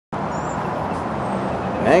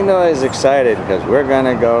Angela is excited because we're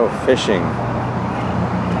gonna go fishing.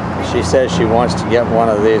 She says she wants to get one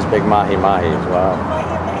of these big mahi-mahi as well.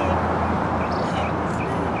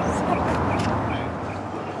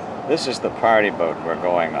 This is the party boat we're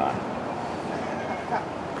going on.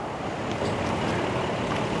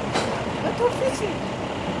 Let's go fishing.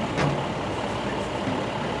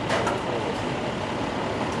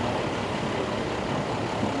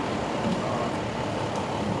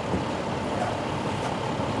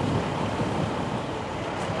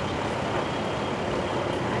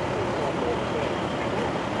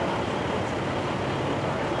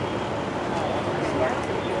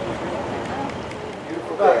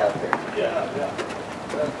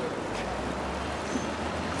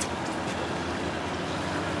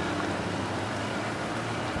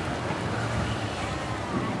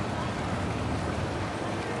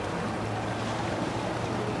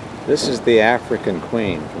 This is the African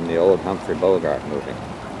Queen from the old Humphrey Bogart movie.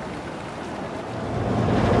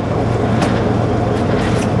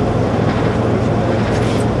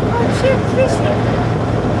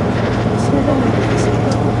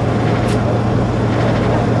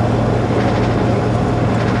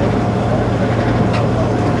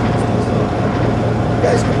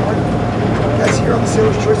 Guys, good morning. Guys, here on the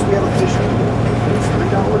Sailor's Choice, we have a fish. It's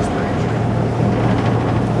 $3 per entry.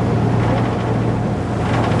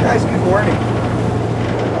 Guys, good morning.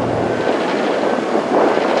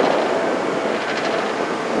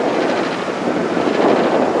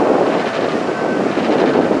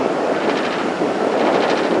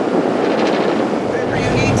 Whatever you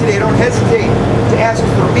need today, don't hesitate to ask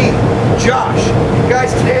for me, Josh.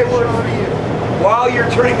 Guys, today I will honor you while you're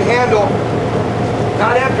turning the handle,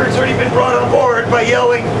 not after it's already been brought on board, by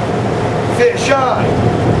yelling, "Fish on!"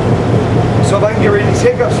 So if I can get rid of these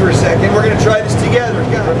hiccups for a second, we're going to try this together.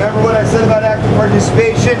 Remember what I said about active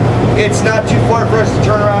participation? It's not too far for us to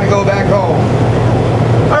turn around and go back home.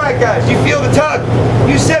 Alright guys, you feel the tug.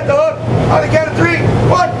 You set the hook on the count of 3.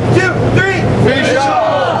 1, 2, 3. Fish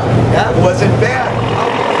on! That wasn't bad.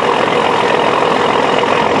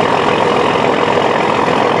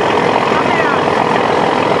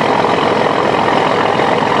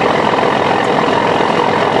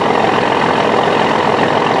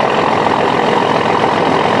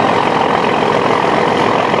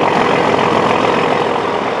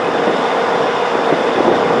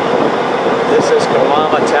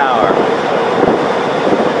 Tower.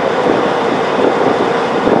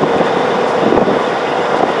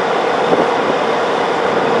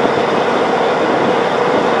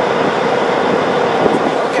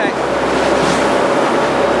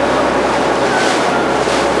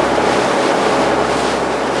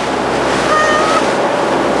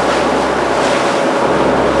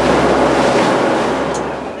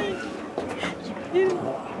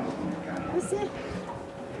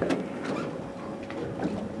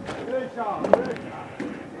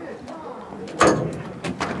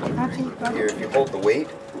 Here, if you hold the weight,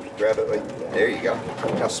 grab it like, there you go.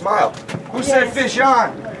 Now smile. Who said fish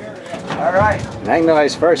on? All right.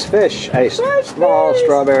 Magnoli's first fish, a small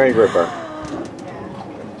strawberry grouper.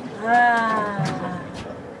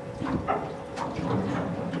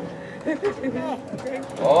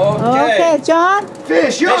 Okay, John.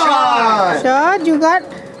 Fish on! John, you got.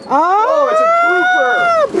 Oh, it's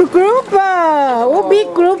a grouper. Oh,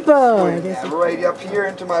 big grouper. Right up here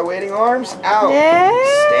into my waiting arms. Out. Yeah.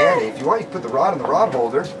 Standing. If you want, you can put the rod in the rod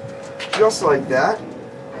holder. Just like that.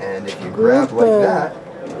 And if you grab like that,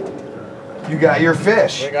 you got your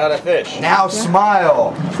fish. We got a fish. Now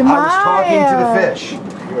smile. Smile. I was talking to the fish.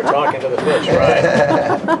 You were talking to the fish,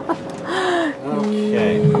 right?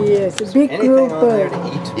 Okay. Yes, a big Anything on there grouper.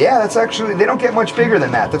 to eat? Yeah, that's actually, they don't get much bigger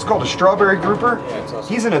than that. That's called a strawberry grouper. Yeah, it's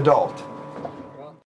awesome. He's an adult.